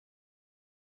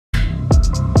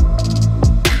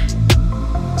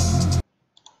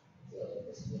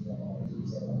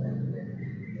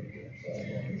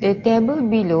The table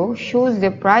below shows the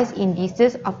price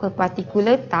indices of a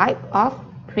particular type of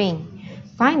ring.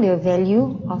 Find the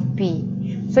value of P.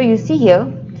 So you see here,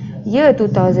 year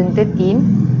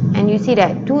 2013, and you see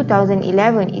that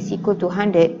 2011 is equal to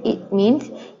 100. It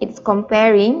means it's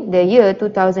comparing the year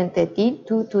 2013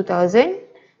 to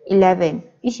 2011,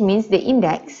 which means the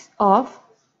index of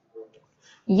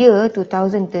year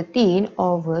 2013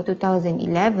 over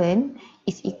 2011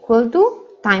 is equal to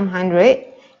time 100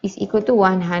 is equal to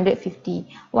 150.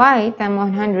 Why time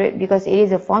 100? Because it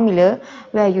is a formula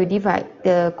where you divide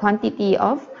the quantity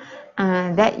of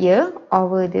that year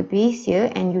over the base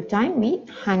year and you time with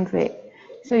 100.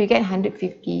 So you get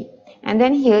 150. And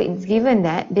then here it's given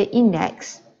that the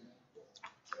index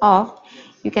of,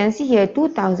 you can see here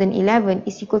 2011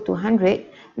 is equal to 100,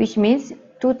 which means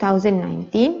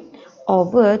 2019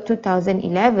 over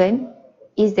 2011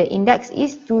 is the index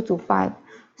is 2 to 5.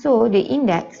 So the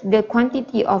index, the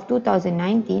quantity of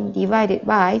 2019 divided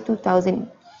by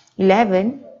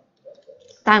 2011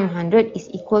 times 100 is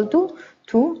equal to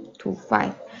 2 to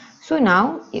 5. So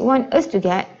now it wants us to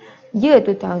get year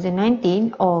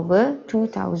 2019 over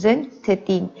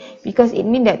 2013, because it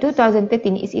means that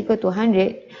 2013 is equal to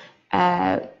 100,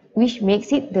 which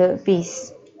makes it the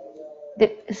base.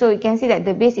 So you can see that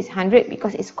the base is 100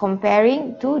 because it's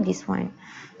comparing to this one.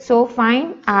 So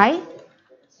find I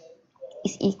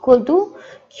is equal to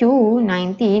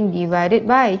Q19 divided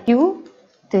by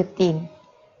Q13.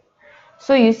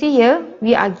 So you see here,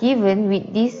 we are given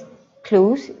with these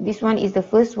clues. This one is the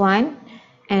first one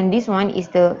and this one is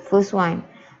the first one.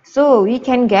 So we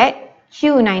can get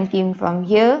Q19 from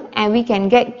here and we can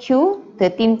get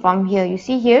Q13 from here. You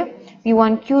see here, we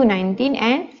want Q19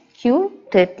 and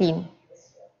Q13.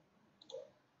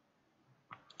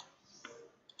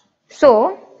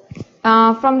 So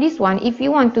from this one, if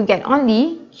you want to get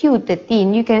only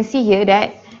Q13, you can see here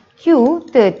that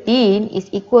Q13 is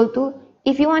equal to,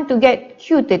 if you want to get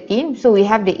Q13, so we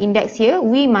have the index here,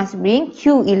 we must bring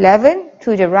Q11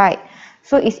 to the right.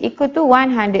 So it's equal to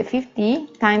 150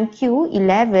 times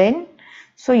Q11.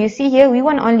 So you see here, we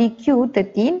want only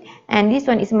Q13 and this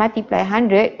one is multiply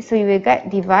 100. So you will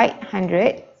get divide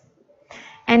 100.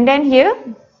 And then here,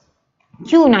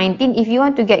 Q19, if you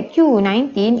want to get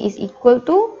Q19 is equal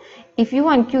to, if you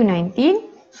want Q19,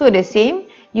 so the same,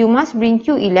 you must bring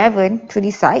Q11 to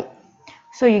this side.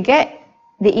 So you get,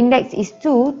 the index is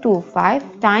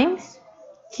 225 times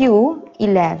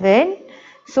Q11.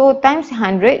 So times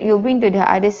 100, you bring to the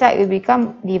other side, will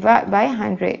become divide by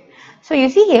 100. So you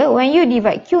see here, when you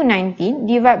divide Q19,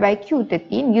 divide by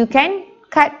Q13, you can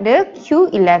cut the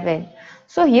Q11.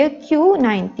 So here,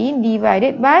 Q19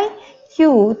 divided by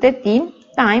Q13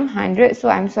 times 100. So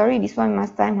I'm sorry, this one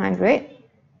must times 100.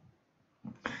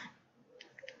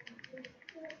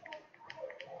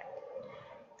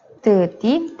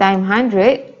 30 times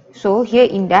 100. So here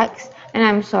index, and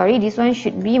I'm sorry, this one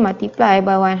should be multiplied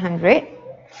by 100.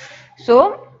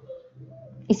 So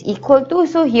it's equal to,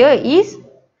 so here is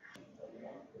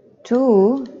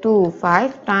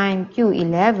 225 times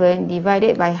Q11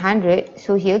 divided by 100.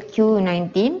 So here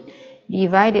Q19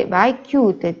 divided by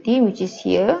Q13, which is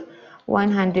here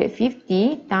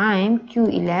 150 times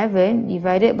Q11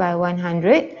 divided by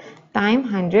 100 times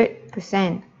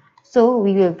 100%. So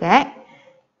we will get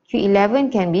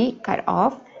Q11 can be cut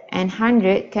off and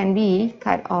 100 can be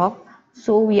cut off.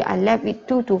 So we are left with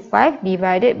 225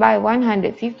 divided by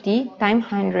 150 times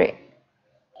 100.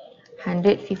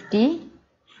 150.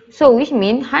 So which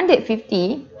means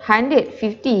 150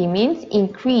 means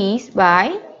increase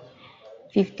by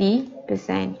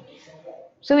 50%.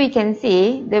 So we can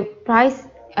say the price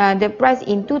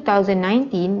in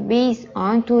 2019 based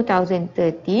on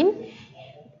 2013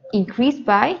 increased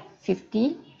by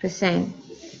 50%.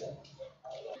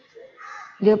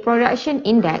 The production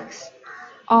index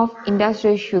of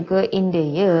industrial sugar in the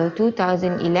year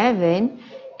 2011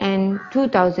 and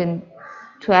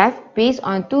 2012 based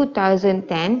on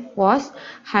 2010 was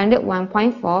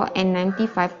 101.4 and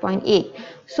 95.8.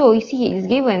 So you see, it is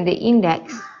given the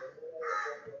index.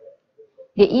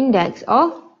 The index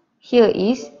of here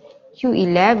is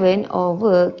Q11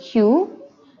 over Q.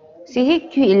 See here,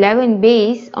 Q11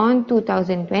 based on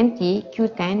 2020,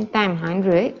 Q10 times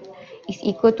 100 is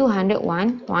equal to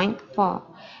 101.4.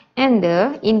 And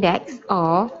the index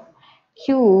of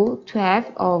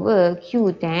Q12 over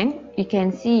Q10, you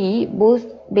can see both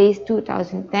base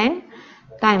 2010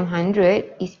 times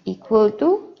 100 is equal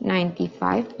to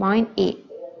 95.8.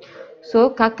 So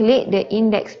calculate the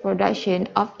index production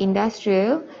of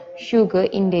industrial sugar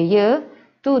in the year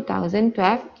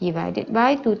 2012 divided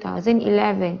by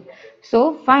 2011.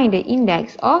 So find the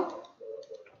index of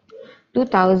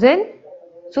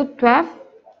 2012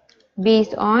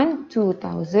 based on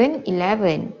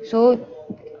 2011. So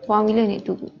formula need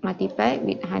to multiply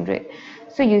with 100.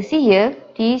 So you see here,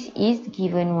 this is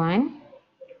given one.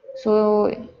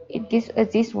 So this is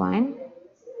this one,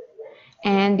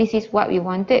 and this is what we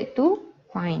wanted to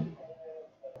find.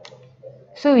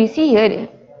 So we see here,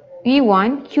 we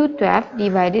want Q12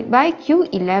 divided by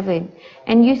Q11.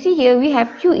 And you see here, we have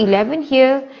Q11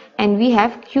 here and we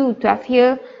have Q12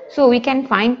 here. So we can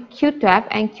find Q12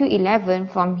 and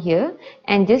Q11 from here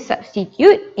and just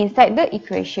substitute inside the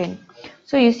equation.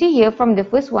 So you see here, from the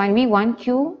first one, we want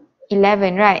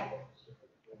Q11, right?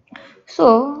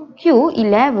 So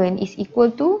Q11 is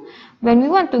equal to, when we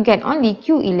want to get only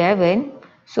Q11,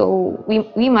 so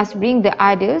we must bring the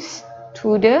others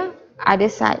to the other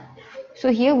side. So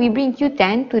here we bring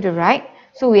Q10 to the right,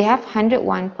 so we have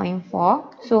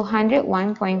 101.4. So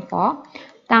 101.4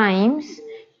 times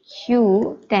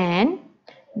Q10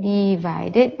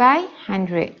 divided by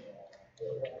 100.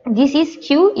 This is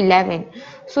Q11.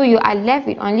 So you are left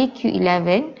with only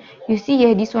Q11. You see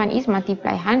here, this one is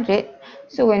multiply 100.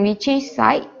 So when we change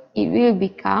side, it will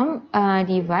become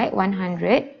divide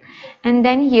 100. And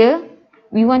then here,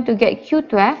 we want to get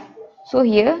Q12. So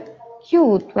here,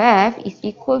 Q12 is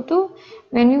equal to,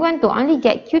 when we want to only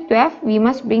get Q12, we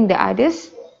must bring the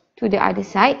others to the other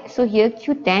side. So here,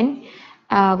 Q10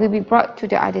 will be brought to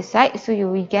the other side. So you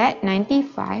will get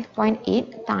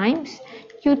 95.8 times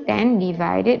Q10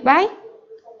 divided by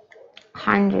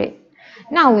 100.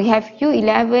 Now we have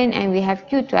Q11 and we have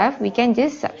Q12, we can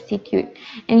just substitute.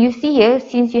 And you see here,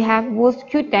 since you have both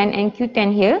Q10 and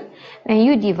Q10 here, when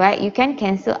you divide, you can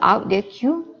cancel out the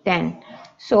Q10.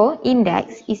 So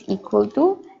index is equal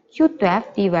to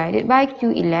Q12 divided by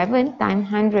Q11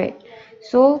 times 100.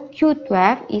 So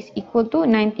Q12 is equal to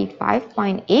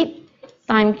 95.8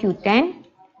 times Q10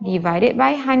 divided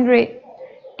by 100.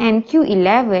 And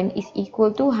Q11 is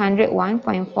equal to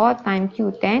 101.4 times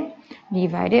Q10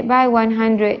 divided by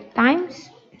 100 times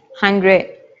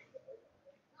 100.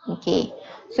 Okay,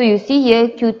 so you see here,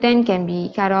 Q10 can be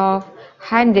cut off,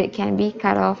 100 can be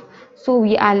cut off. So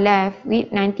we are left with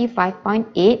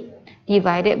 95.8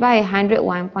 divided by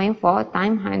 101.4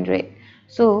 times 100.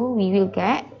 So we will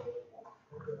get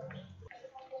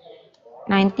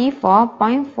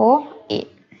 94.48.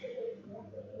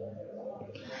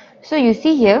 So you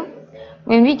see here,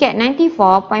 when we get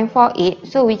 94.48,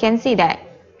 so we can say that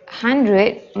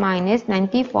 100 minus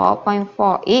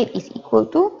 94.48 is equal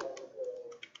to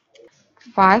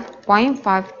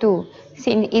 5.52.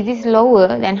 Since it is lower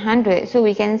than 100, so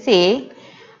we can say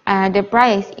the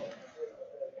price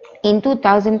in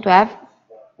 2012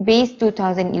 base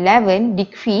 2011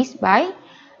 decreased by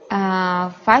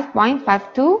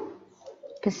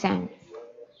 5.52%.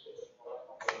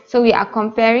 So we are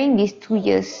comparing these 2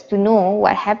 years to know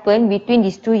what happened between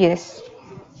these 2 years.